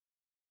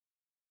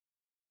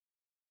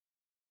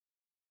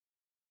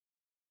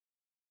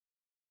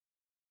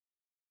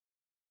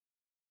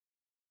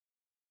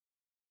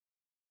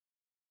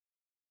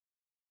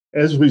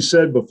as we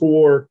said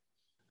before,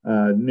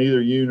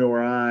 neither you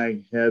nor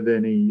I have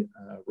any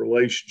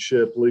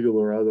relationship, legal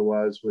or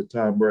otherwise, with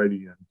Tom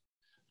Brady and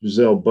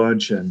Gisele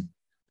Bündchen.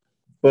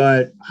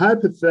 But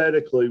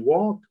hypothetically,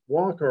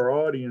 walk our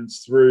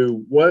audience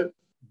through what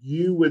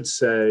you would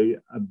say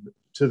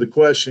to the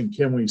question,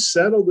 can we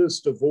settle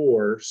this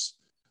divorce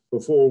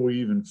before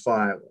we even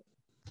file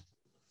it?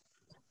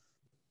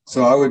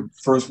 So I would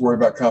first worry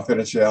about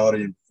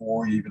confidentiality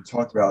before we even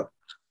talk about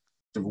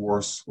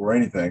divorce or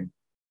anything.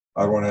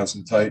 I want to have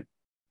some tight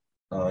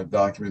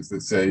documents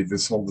that say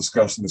this whole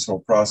discussion, this whole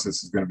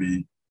process is going to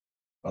be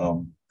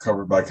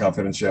covered by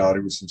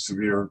confidentiality with some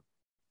severe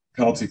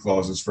penalty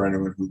clauses for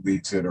anyone who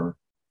leaks it or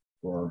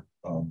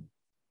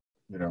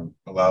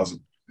allows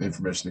the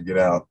information to get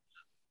out.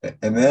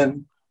 And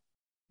then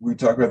we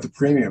talk about the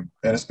premium,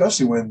 and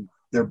especially when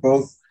they're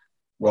both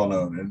well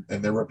known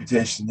and their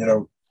reputation.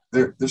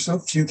 There's so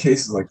few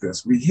cases like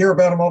this. We hear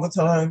about them all the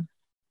time.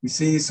 We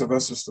see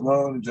Sylvester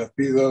Stallone and Jeff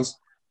Bezos,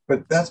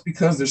 but that's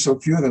because there's so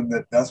few of them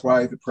that's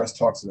why the press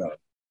talks about it.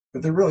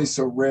 But they're really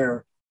so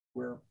rare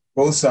where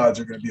both sides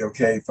are going to be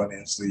okay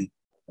financially,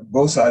 and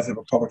both sides have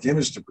a public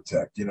image to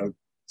protect.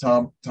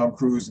 Tom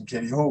Cruise and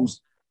Katie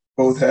Holmes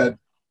both had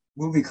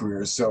movie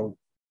careers. So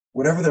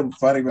whatever they're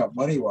fighting about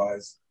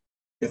money-wise,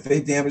 if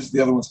they damage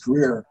the other one's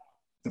career,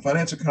 the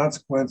financial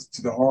consequence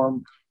to the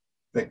harm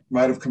that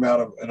might have come out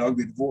of an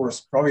ugly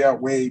divorce probably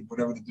outweighed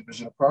whatever the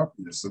division of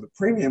property is. So the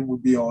premium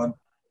would be on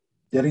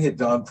getting it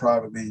done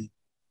privately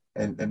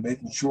and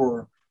making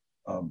sure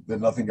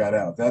that nothing got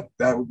out.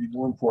 That would be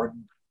more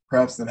important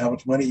perhaps than how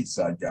much money each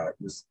side got,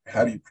 was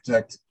how do you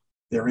protect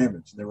their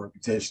image and their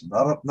reputation.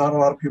 Not a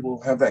lot of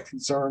people have that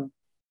concern.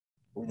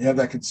 When you have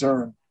that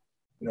concern,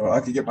 I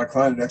could get my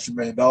client an extra $1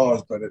 million,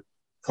 but it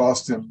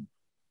cost him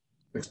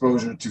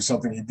exposure to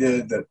something he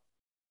did that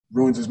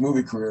ruins his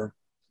movie career.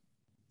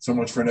 So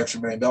much for an extra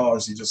 $1 million.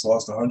 He just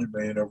lost $100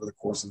 million over the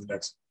course of the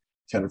next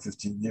 10 or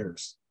 15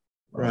 years.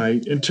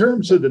 Right. In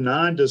terms of the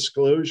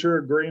non-disclosure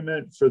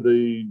agreement for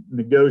the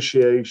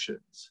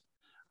negotiations,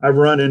 I've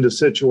run into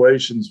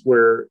situations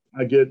where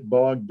I get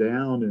bogged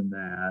down in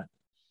that,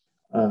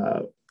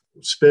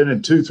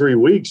 spending 2-3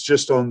 weeks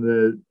just on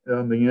the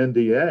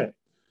NDA.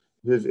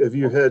 Have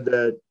you had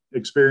that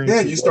experience?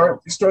 Yeah, you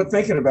start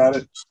thinking about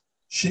it.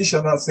 She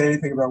shall not say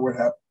anything about what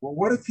happened. Well,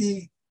 what if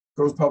he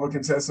goes public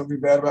and says something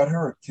bad about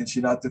her? Can she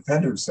not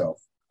defend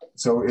herself?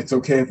 So it's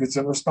okay if it's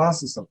in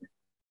response to something.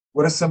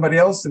 What if somebody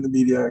else in the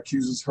media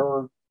accuses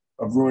her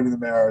of ruining the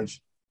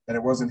marriage and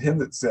it wasn't him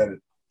that said it?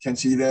 Can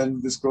she then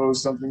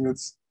disclose something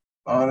that's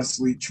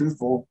honestly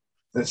truthful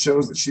that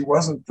shows that she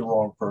wasn't the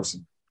wrong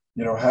person?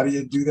 How do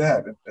you do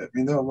that? I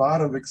mean, there are a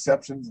lot of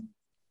exceptions.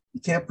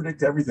 You can't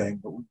predict everything,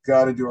 but we've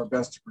got to do our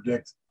best to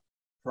predict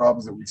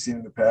problems that we've seen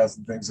in the past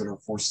and things that are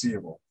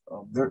foreseeable.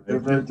 They're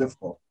very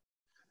difficult.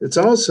 It's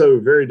also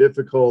very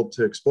difficult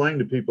to explain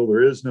to people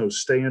there is no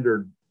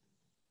standard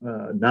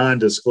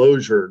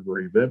non-disclosure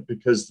agreement,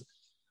 because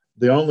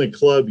the only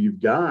club you've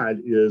got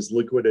is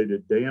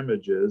liquidated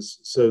damages,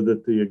 so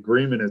that the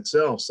agreement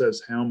itself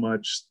says how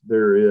much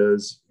there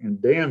is in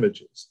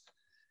damages.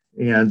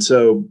 And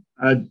so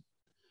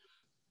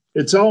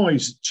it's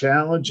always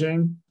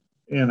challenging,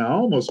 and I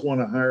almost want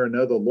to hire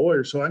another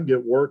lawyer so I can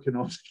get working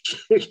on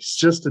the case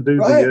just to do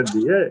the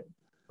NDA.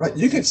 Right.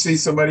 You could see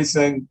somebody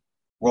saying,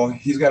 well,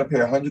 he's got to pay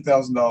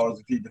 $100,000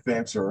 if he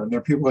defames her. And there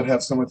are people that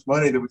have so much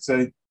money that would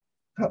say,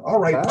 I'll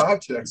write 5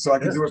 checks so I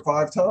can do it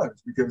 5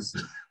 times because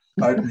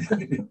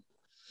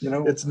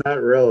it's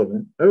not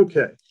relevant.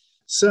 Okay.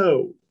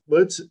 So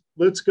let's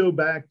go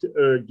back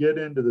to get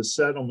into the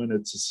settlement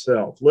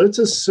itself. Let's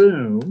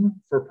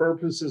assume, for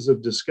purposes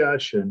of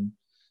discussion,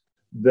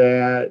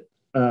 that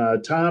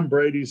Tom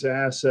Brady's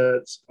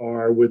assets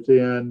are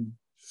within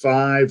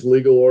 5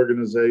 legal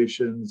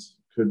organizations,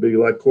 could be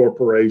like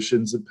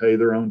corporations that pay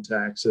their own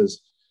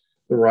taxes,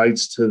 the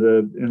rights to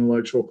the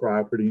intellectual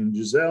property. And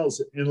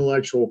Gisele's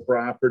intellectual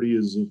property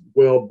is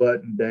well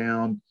buttoned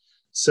down,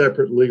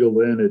 separate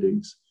legal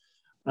entities.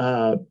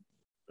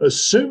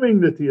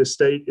 Assuming that the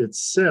estate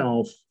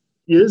itself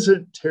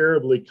isn't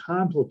terribly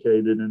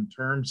complicated in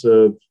terms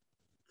of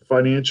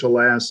financial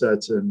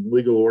assets and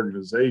legal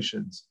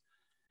organizations,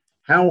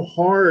 how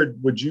hard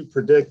would you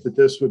predict that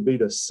this would be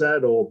to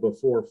settle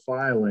before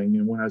filing?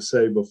 And when I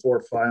say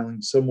before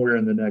filing, somewhere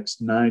in the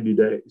next 90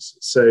 days.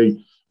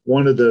 Say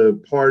one of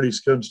the parties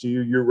comes to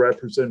you, your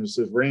representative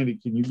says, Randy,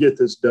 can you get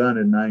this done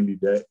in 90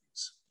 days?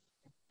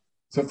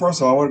 So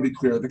first of all, I want to be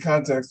clear. The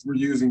context, we're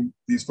using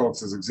these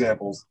folks as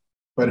examples,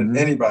 but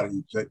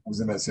anybody that was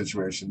in that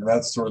situation, and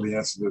that's sort of the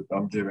answer that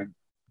I'm giving,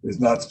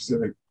 is not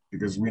specific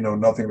because we know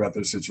nothing about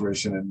their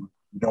situation and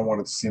we don't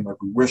want it to seem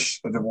like we wish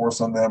a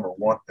divorce on them or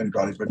want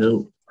anybody, but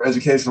for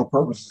educational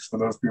purposes, for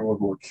those people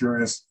who are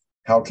curious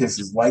how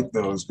cases like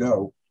those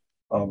go,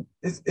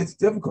 it's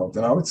difficult.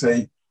 And I would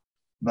say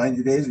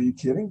 90 days, are you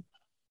kidding?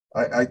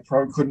 I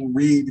probably couldn't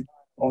read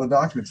all the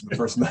documents in the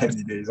first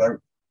 90 days.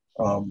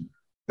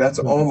 That's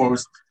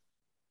almost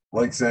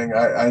like saying,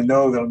 I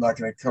know that I'm not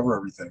going to cover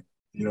everything.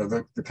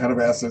 The kind of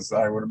assets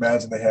I would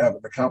imagine they have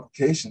and the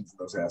complications of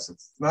those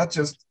assets. It's not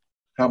just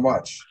how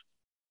much.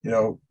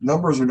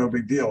 Numbers are no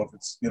big deal. If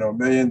it's, a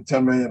million,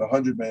 10 million,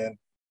 100 million,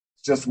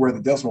 it's just where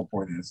the decimal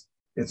point is.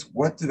 It's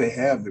what do they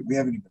have that we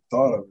haven't even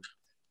thought of?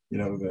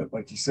 That,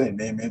 like you say,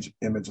 name, image,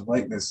 and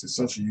likeness is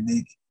such a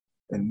unique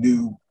and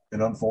new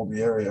and unfolding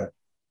area.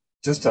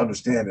 Just to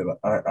understand it,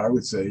 I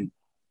would say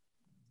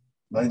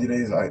 90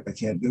 days, I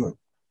can't do it.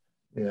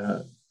 Yeah.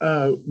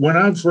 When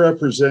I've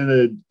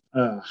represented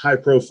high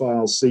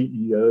profile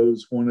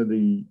CEOs, one of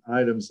the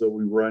items that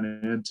we run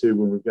into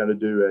when we've got to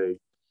do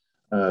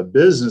a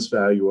business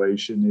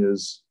valuation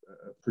is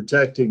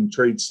protecting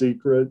trade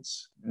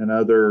secrets and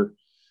other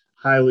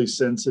highly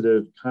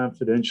sensitive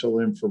confidential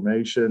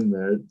information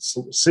that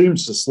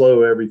seems to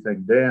slow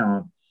everything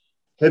down.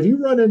 Have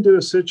you run into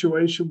a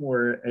situation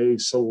where a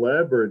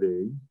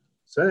celebrity,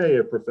 say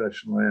a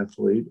professional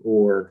athlete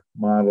or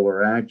model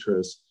or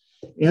actress,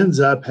 ends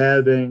up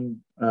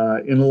having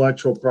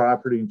intellectual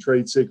property and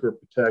trade secret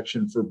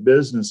protection for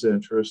business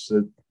interests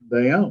that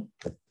they own,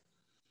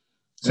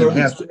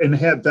 and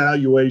have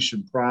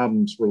valuation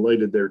problems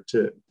related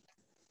thereto?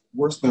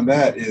 Worse than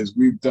that is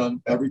we've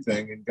done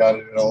everything and got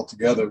it all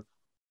together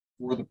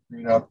for the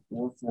prenup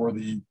or for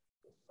the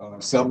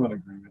settlement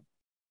agreement,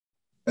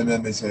 and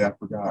then they say, I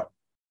forgot.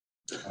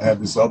 I have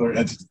this other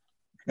entity.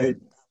 Hey,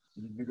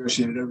 you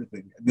negotiated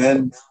everything. And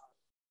then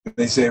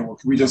they say, well,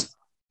 can we just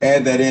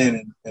add that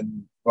in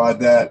and provide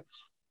that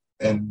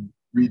and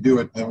redo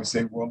it? And then we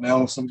say, well,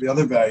 now some of the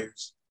other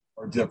values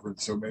are different.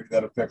 So maybe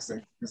that affects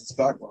things because the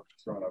stock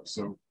market's gone up.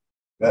 So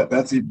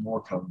that's even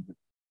more common. But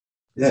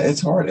yeah,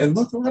 it's hard. And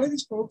look, a lot of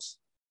these folks,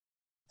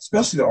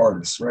 especially the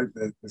artists, right?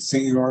 The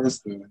singing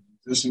artists, the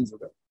musicians,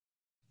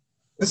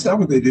 that's not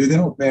what they do. They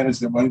don't manage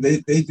their money.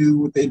 They do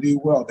what they do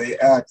well. They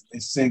act, they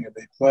sing, and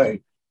they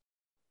play.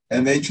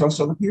 And they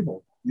trust other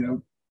people.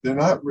 They're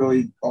not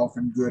really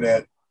often good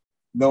at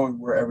knowing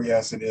where every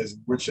asset is,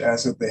 which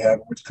asset they have,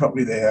 and which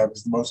company they have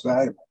is the most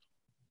valuable.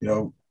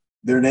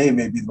 Their name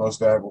may be the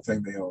most valuable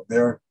thing they own.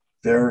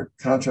 Their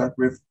contract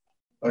with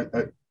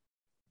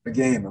a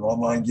game, an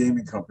online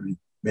gaming company,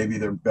 may be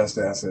their best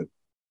asset.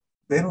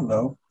 They don't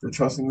know. They're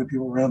trusting the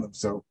people around them.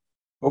 So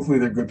hopefully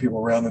they're good people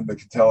around them that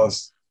can tell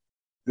us,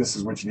 this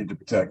is what you need to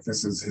protect.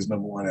 This is his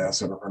number one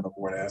asset or her number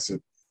one asset.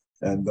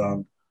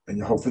 And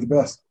you hope for the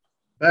best.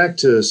 Back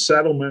to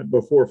settlement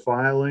before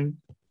filing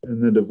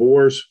and the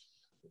divorce.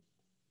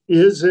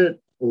 Is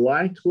it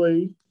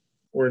likely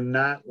or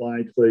not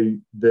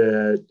likely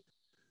that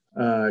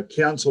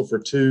counsel for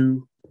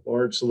two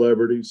large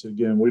celebrities,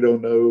 again, we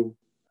don't know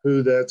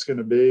who that's going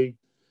to be,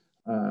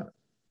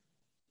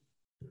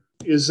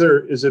 is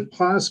it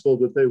possible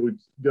that they would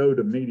go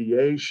to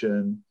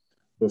mediation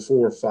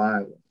before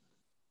filing?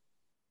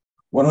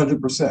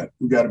 100%.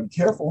 We got to be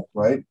careful,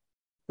 right?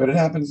 But it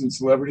happens in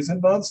celebrities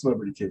and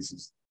non-celebrity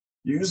cases.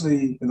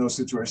 Usually in those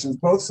situations,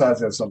 both sides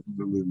have something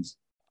to lose.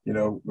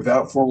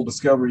 Without formal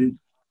discovery,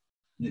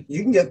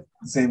 you can get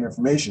the same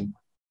information.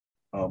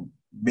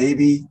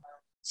 Maybe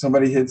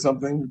somebody hid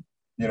something.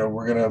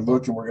 We're going to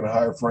look and we're going to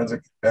hire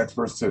forensic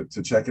experts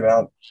to check it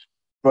out.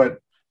 But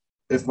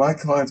if my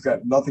client's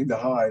got nothing to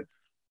hide,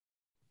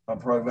 I'm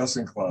probably less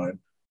inclined.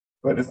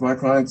 But if my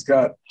client's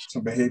got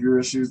some behavior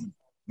issues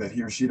that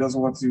he or she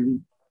doesn't want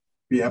to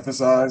be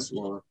emphasized,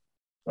 or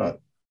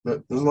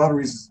there's a lot of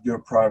reasons to do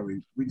it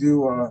privately. We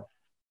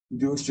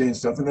do exchange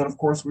stuff, and then of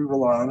course we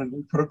rely on it.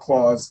 We put a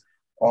clause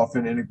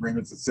often in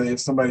agreements that say if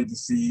somebody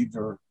deceived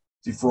or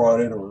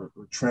defrauded or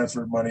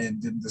transferred money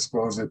and didn't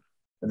disclose it,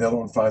 and the other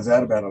one finds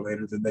out about it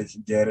later, then they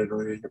can get it,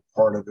 or they get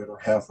part of it or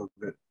half of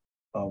it,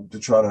 to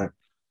try to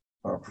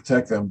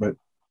protect them. But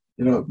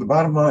the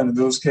bottom line in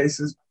those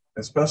cases,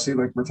 especially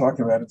like we're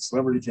talking about in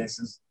celebrity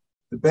cases,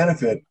 the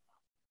benefit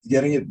of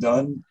getting it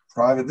done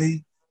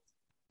privately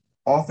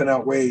often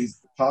outweighs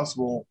the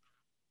possible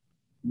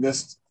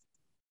missed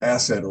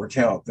asset or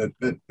account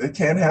that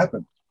can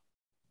happen.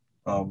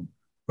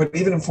 But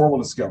even in formal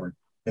discovery,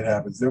 it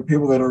happens. There are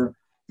people that are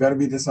going to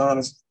be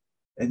dishonest.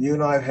 And you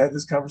and I have had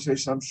this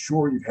conversation. I'm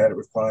sure you've had it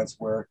with clients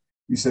where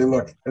you say,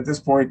 look, at this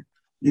point,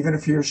 even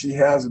if he or she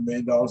has $1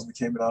 million in the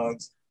Cayman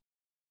Islands,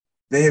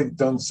 they have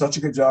done such a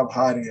good job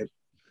hiding it.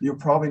 You'll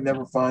probably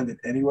never find it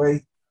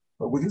anyway,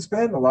 but we can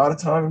spend a lot of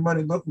time and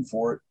money looking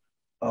for it.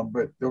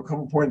 But there'll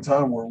come a point in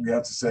time where we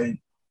have to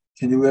say,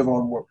 can you live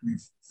on what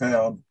we've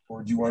found,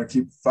 or do you want to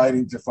keep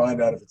fighting to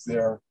find out if it's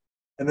there?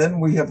 And then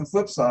we have the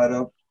flip side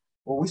of,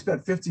 well, we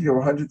spent $50,000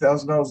 or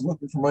 $100,000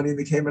 looking for money in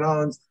the Cayman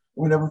Islands,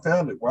 and we never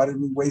found it. Why did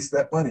we waste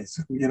that money?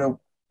 So,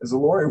 as a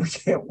lawyer, we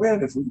can't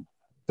win if we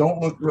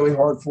don't look really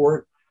hard for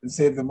it and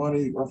save the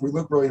money, or if we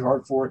look really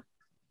hard for it,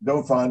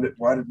 don't find it.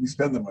 Why did we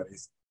spend the money?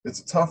 It's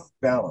a tough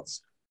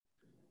balance.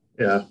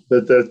 Yeah,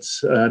 but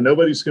that's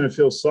nobody's going to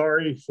feel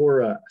sorry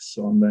for us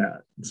on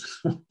that.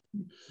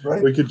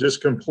 Right. We could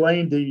just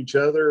complain to each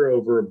other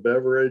over a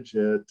beverage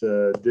at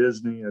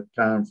Disney at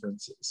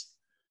conferences.